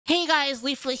Hey guys,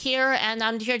 Leaflit here, and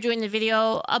I'm here doing the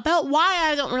video about why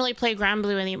I don't really play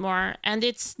Granblue anymore. And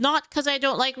it's not because I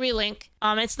don't like Relink.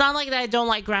 It's not like that I don't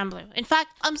like Granblue. In fact,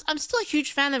 I'm still a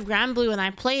huge fan of Granblue, and I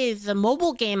play the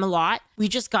mobile game a lot. We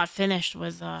just got finished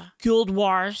with Guild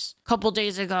Wars a couple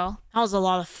days ago. That was a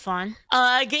lot of fun.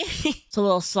 It's a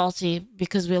little salty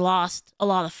because we lost a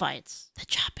lot of fights. The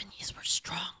Japanese were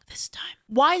strong this time.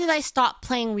 Why did I stop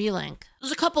playing Relink?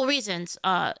 There's a couple reasons.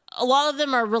 A lot of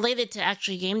them are related to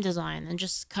actually game design and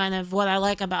just kind of what I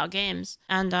like about games.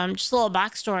 And just a little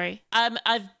backstory.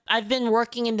 I've been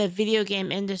working in the video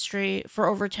game industry for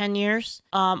over 10 years.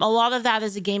 A lot of that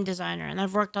as a game designer, and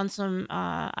I've worked on some.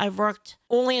 I've worked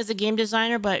only as a game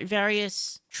designer, but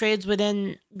various trades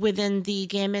within the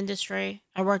game industry.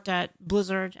 I worked at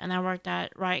Blizzard and I worked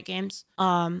at Riot Games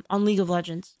on League of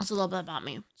Legends. That's a little bit about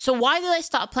me. So why did I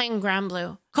stop playing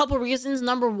Granblue? Couple reasons.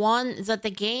 Number one is that the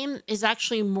game is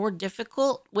actually more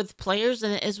difficult with players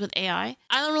than it is with AI.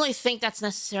 I don't really think that's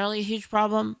necessarily a huge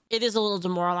problem. It is a little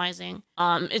demoralizing.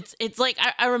 It's like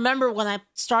I remember when I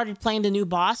started playing the new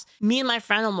boss, me and my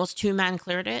friend almost two-man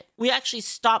cleared it. We actually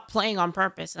stopped playing on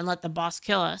purpose and let the boss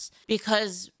kill us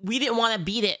because we didn't want to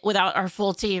beat it without our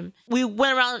full team. We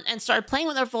went around and started playing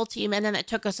with our full team, and then it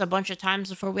took us a bunch of times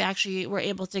before we actually were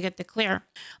able to get the clear.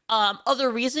 Other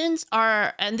reasons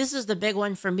are, and this is the big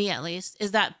one for me at least,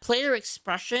 is that player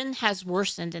expression has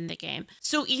worsened in the game.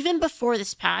 So even before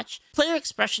this patch, player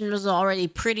expression was already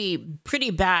pretty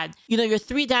bad. You know, your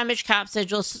 3 damage cap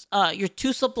sigils, your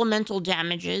 2 supplemental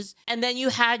damages, and then you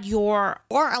had your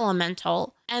Ore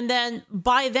Elemental. And then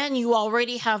by then you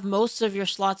already have most of your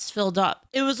slots filled up.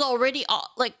 It was already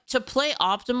like to play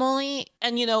optimally.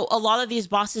 And you know, a lot of these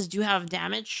bosses do have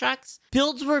damage checks.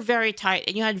 Builds were very tight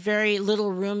and you had very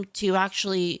little room to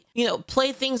actually, you know,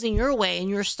 play things in your way, in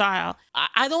your style.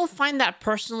 I don't find that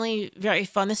personally very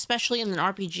fun, especially in an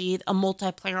RPG, a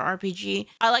multiplayer RPG.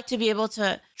 I like to be able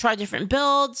to try different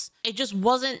builds. It just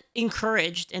wasn't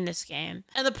encouraged in this game.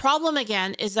 And the problem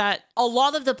again is that a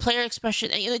lot of the player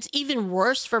expression, you know, it's even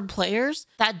worse for players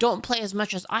that don't play as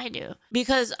much as I do,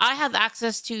 because I have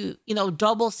access to, you know,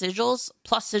 double sigils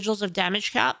plus sigils of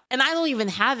damage cap, and I don't even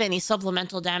have any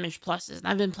supplemental damage pluses. And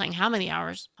I've been playing how many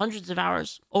hours? Hundreds of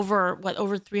hours. Over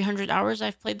 300 hours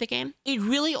I've played the game. It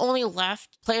really only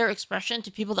left player expression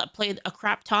to people that played a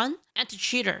crap ton and to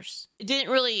cheaters. I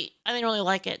didn't really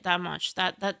like it that much.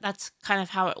 That's kind of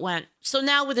how it went. So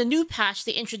now with a new patch,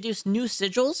 they introduced new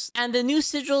sigils, and the new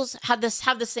sigils have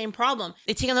the same problem.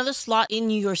 They take another slot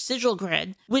in your sigil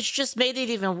grid, which just made it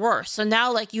even worse. So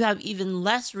now like you have even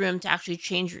less room to actually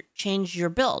change your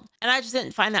build. And I just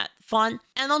didn't find that fun.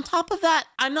 And on top of that,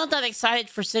 I'm not that excited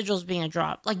for sigils being a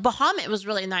drop. Like Bahamut was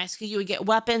really nice because you would get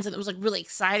weapons, and it was like really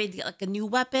exciting to get like a new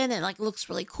weapon, and like it looks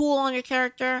really cool on your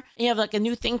character. And you have like a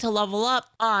new thing to level up.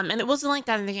 And it wasn't like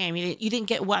that in the game. You didn't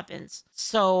get weapons.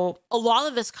 So a lot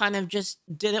of us kind of just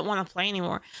didn't want to play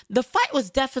anymore. The fight was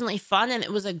definitely fun, and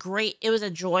it was a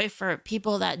joy for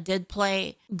people that did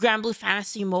play Granblue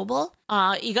Fantasy Mobile.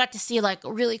 You got to see like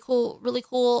really cool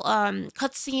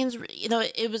cutscenes. You know,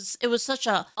 it was such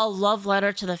a love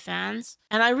letter to the fans,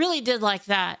 and I really did like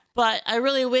that. But I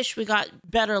really wish we got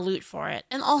better loot for it.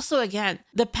 And also, again,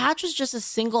 the patch was just a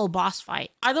single boss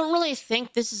fight. I don't really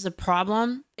think this is a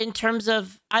problem in terms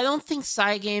of, I don't think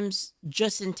Cygames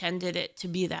just intended it to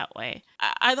be that way.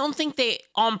 I don't think they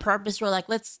on purpose were like,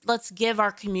 let's give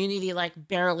our community like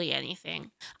barely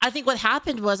anything. I think what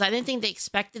happened was, I didn't think they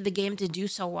expected the game to do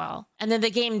so well. And then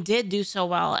the game did do so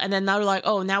well. And then they're like,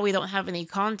 oh, now we don't have any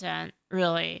content.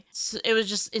 Really. So it was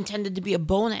just intended to be a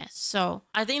bonus. So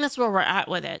I think that's where we're at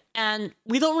with it. And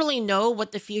we don't really know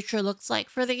what the future looks like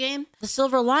for the game. The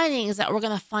silver lining is that we're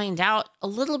going to find out a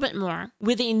little bit more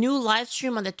with a new live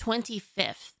stream on the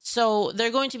 25th. So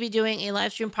they're going to be doing a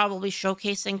live stream probably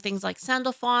showcasing things like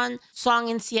Sandalphon, Song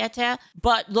and Siete,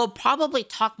 but they'll probably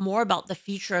talk more about the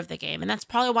future of the game. And that's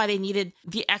probably why they needed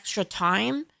the extra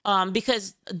time.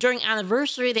 Because during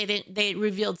Anniversary, they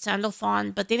revealed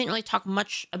Sandalphon, but they didn't really talk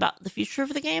much about the future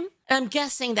of the game. And I'm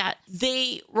guessing that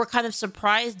they were kind of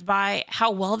surprised by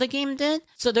how well the game did.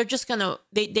 So they're just gonna,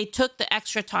 they took the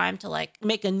extra time to like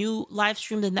make a new live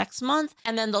stream the next month.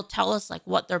 And then they'll tell us like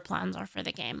what their plans are for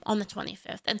the game on the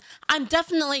 25th. And I'm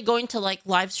definitely going to like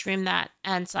live stream that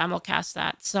and simulcast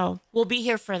that. So we'll be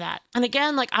here for that. And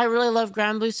again, like I really love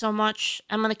Granblue so much.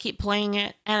 I'm going to keep playing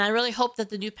it. And I really hope that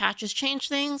the new patches change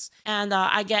things. And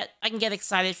I can get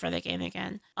excited for the game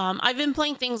again. I've been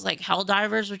playing things like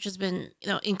Helldivers, which has been, you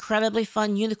know, incredibly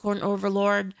fun. Unicorn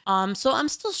Overlord. So I'm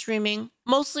still streaming,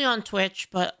 mostly on Twitch,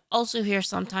 but also here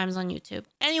sometimes on YouTube.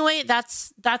 Anyway,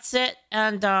 that's it.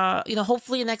 And you know,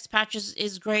 hopefully next patch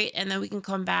is great, and then we can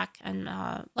come back and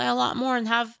play a lot more and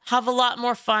have a lot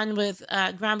more fun with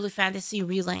Granblue Fantasy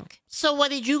Relink. So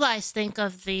what did you guys think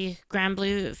of the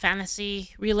Granblue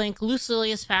Fantasy Relink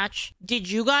Lucilius patch? Did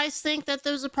you guys think that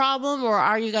there was a problem, or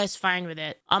are you guys fine with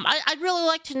it? I'd really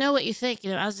like to know what you think,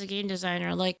 you know, as a game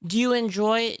designer. Like, do you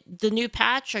enjoy the new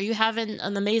patch? Are you having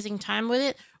an amazing time with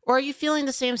it? Or are you feeling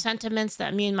the same sentiments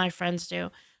that me and my friends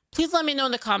do? Please let me know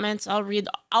in the comments. I'll read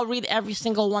every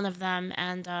single one of them,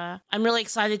 and I'm really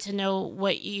excited to know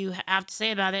what you have to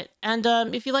say about it. And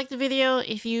if you like the video,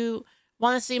 if you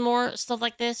want to see more stuff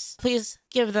like this, please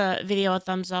give the video a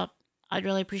thumbs up. I'd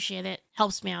really appreciate it.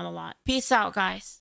 Helps me out a lot. Peace out, guys.